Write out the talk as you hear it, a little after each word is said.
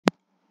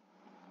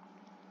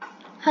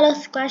Hello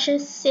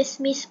Scratchers, it's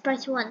me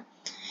Sprite1.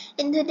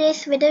 In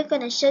today's video, I'm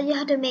gonna show you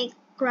how to make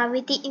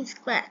gravity in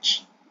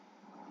Scratch.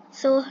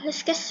 So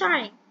let's get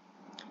started.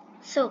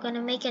 So gonna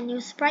make a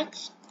new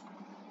sprite.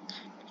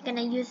 I'm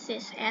gonna use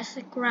this as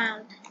a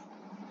ground.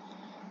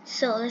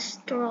 So let's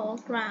draw a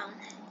ground.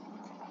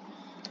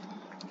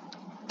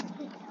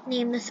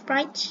 Name the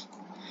sprite.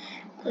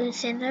 Go to the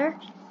center.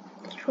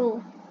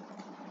 True.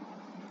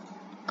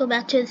 Go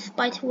back to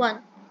sprite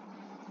 1.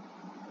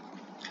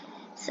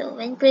 So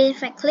when green,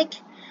 if I click,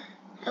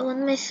 I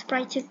want my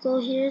sprite to go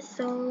here,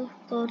 so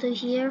go to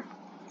here.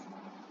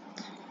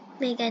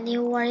 Make a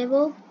new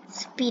variable,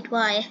 speed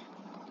y.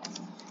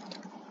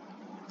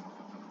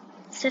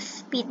 Set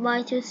speed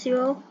y to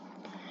 0.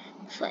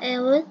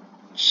 Forever,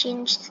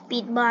 change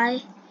speed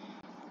by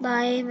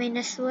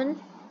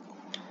 -1.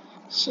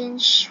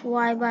 Change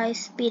y by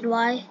speed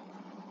y.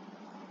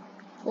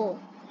 Oh,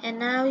 and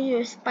now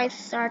your sprite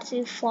starts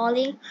to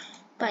falling,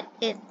 but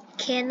it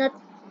cannot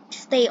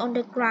stay on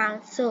the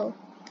ground. So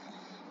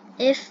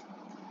if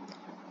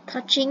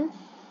touching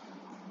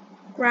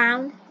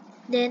ground,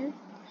 then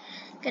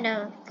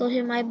gonna go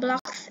to my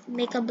blocks,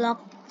 make a block,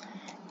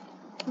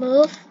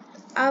 move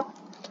up.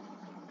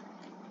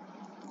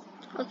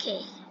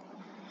 Okay,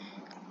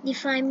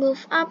 define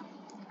move up,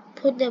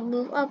 put the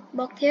move up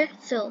block here.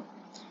 So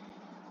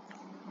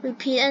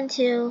repeat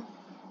until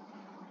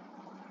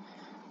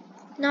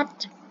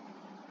not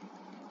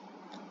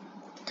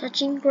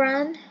touching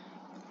ground.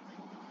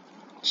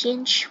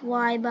 Change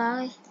y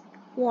by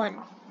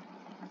 1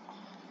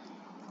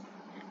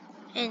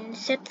 and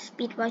set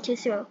speed y to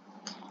 0.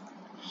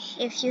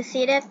 If you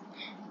see that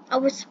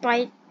our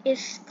sprite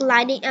is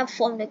gliding up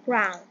from the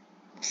ground,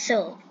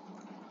 so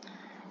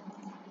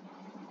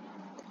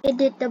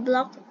edit the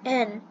block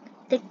and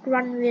click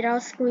run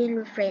without screen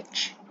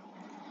refresh.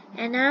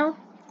 And now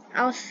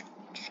our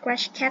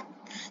Scratch cat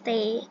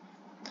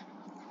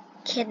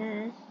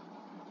can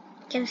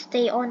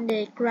stay on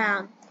the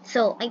ground.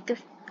 So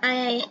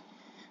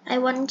I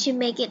want to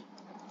make it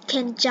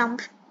can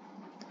jump.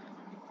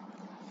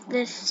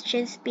 Let's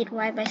change speed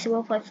y by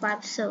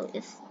 0.5 so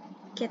it's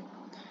get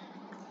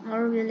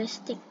more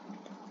realistic.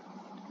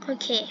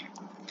 Okay,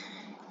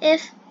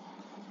 if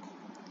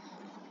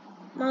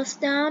mouse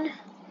down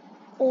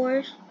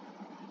or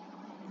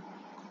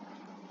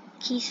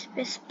key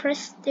space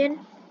press,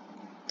 then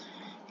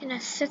gonna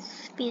set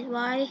speed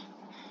y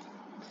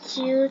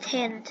to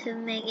 10 to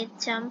make it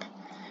jump.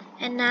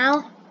 And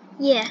now,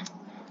 yeah,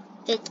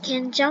 it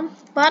can jump,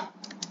 but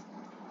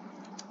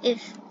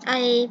if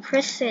I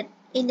press it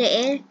in the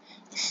air,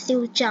 it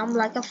still jump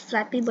like a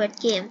Flappy Bird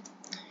game.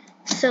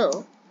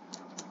 So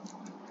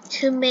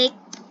to make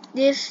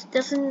this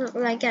doesn't look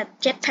like a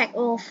jetpack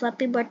or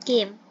Flappy Bird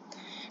game,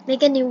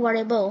 make a new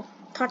variable,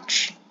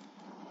 touch.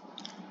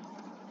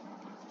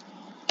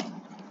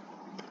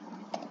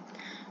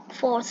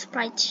 For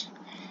sprite,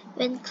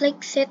 when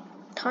click, set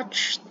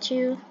touch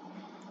to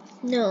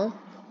no.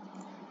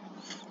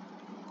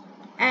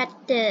 At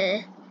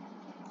the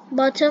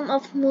bottom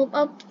of move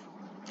up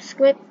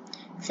script,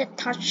 set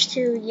touch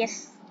to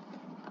yes.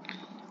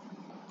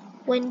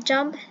 When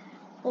jump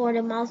or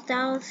the mouse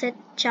down, set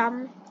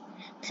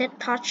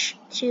touch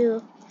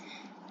to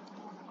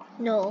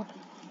no.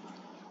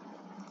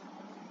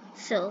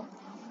 So,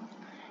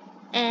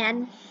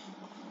 and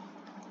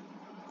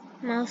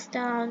mouse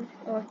down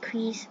or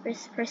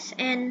press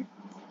N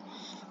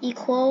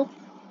equal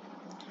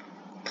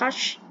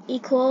touch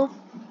equal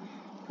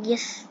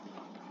yes.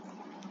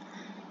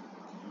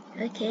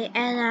 Okay,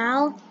 and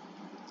now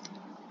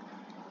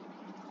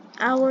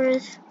our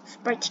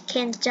sprite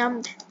can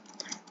jump.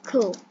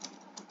 Cool.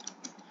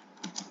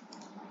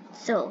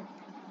 So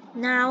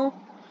now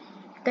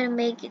I'm gonna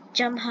make it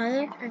jump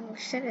higher and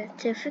set it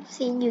to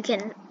 15. You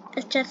can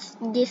adjust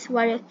this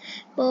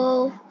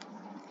variable.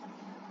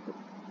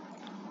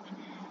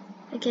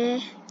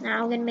 Okay,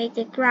 now I'm gonna make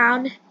the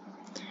ground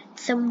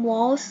some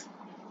walls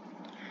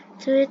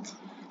to it.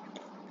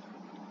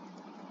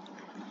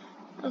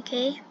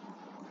 Okay,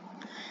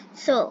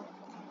 so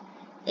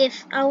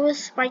if our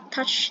sprite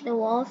touch the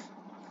walls,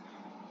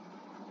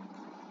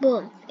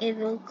 boom, it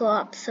will go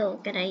up. So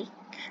can I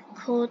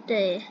code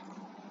the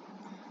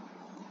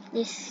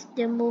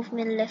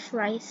movement left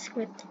right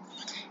script?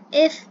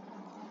 If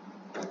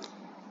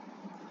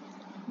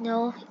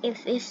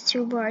it's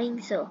too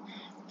boring, so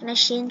I'm gonna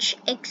change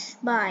x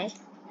by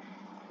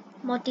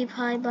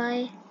multiply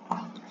by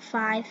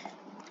 5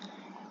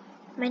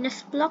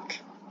 minus block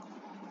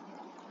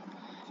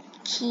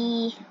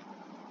key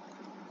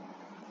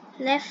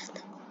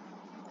left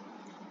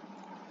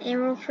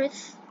arrow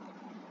press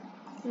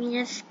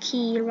minus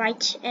key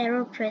right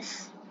arrow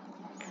press.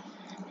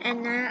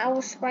 And now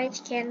our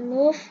sprite can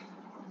move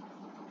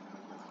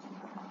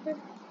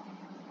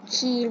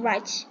key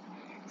right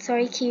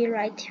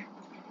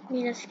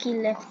minus key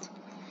left.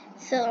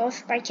 So our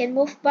sprite can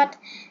move, but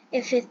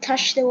if it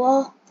touch the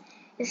wall,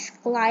 it's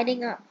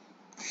gliding up,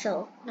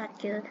 so not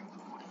good.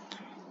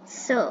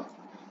 So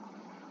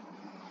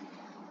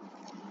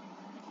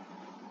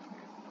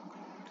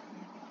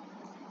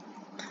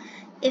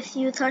if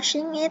you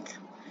touching it,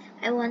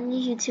 I want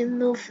you to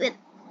move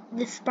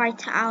the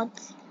sprite out.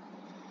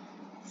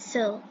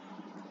 So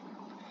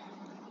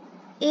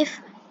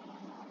if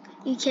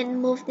you can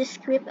move the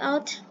script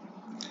out,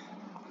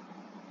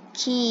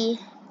 key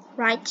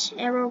right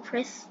arrow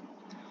press,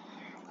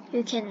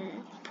 you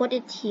can put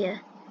it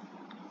here.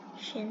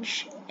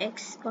 Change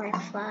x by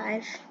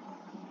 5,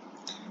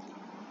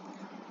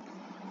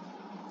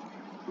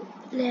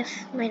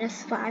 left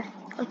 -5.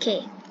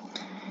 Okay,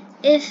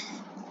 if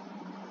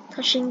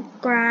touching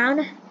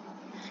ground,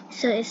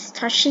 so it's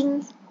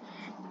touching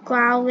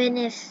ground when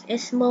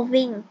it's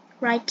moving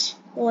right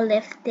or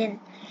left, then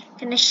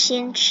gonna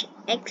change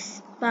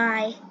x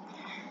by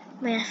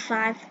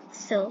 -5.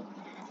 So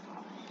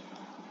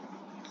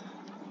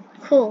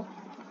cool.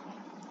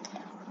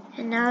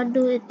 And now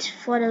do it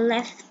for the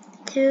left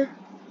too,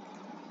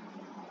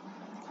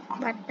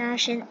 but now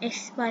change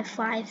x by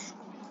 5.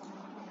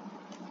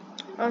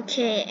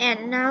 Okay,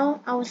 and now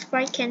our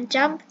sprite can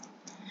jump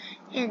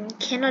and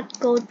cannot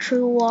go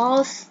through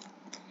walls,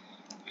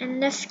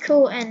 and that's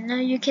cool. And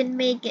now you can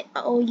make it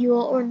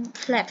your own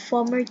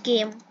platformer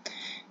game,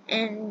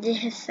 and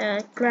this is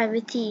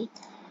gravity.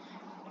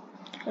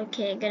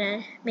 Okay,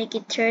 gonna make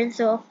it turn,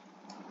 so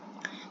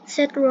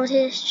set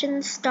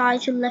rotation style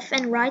to left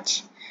and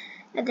right.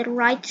 At the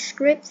right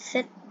script,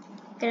 set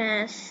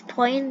gonna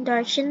point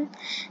direction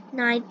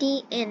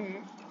 90,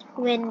 and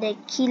when the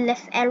key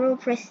left arrow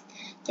press,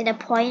 gonna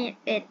point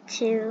it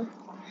to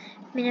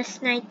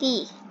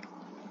 -90.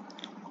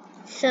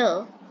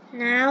 So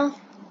now,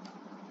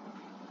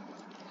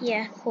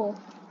 yeah, cool.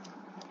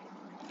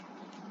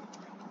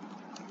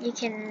 You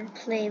can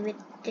play with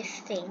this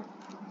thing.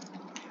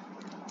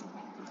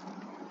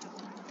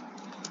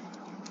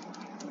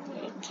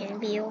 It can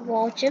be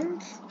wall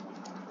jumps.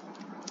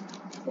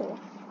 Cool.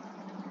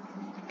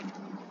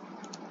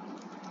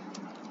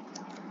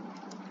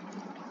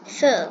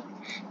 So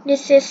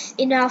this is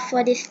enough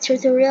for this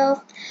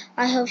tutorial.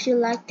 I hope you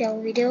liked the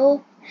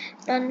video.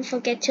 Don't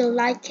forget to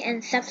like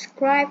and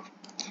subscribe.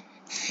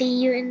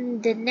 See you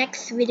in the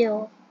next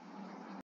video.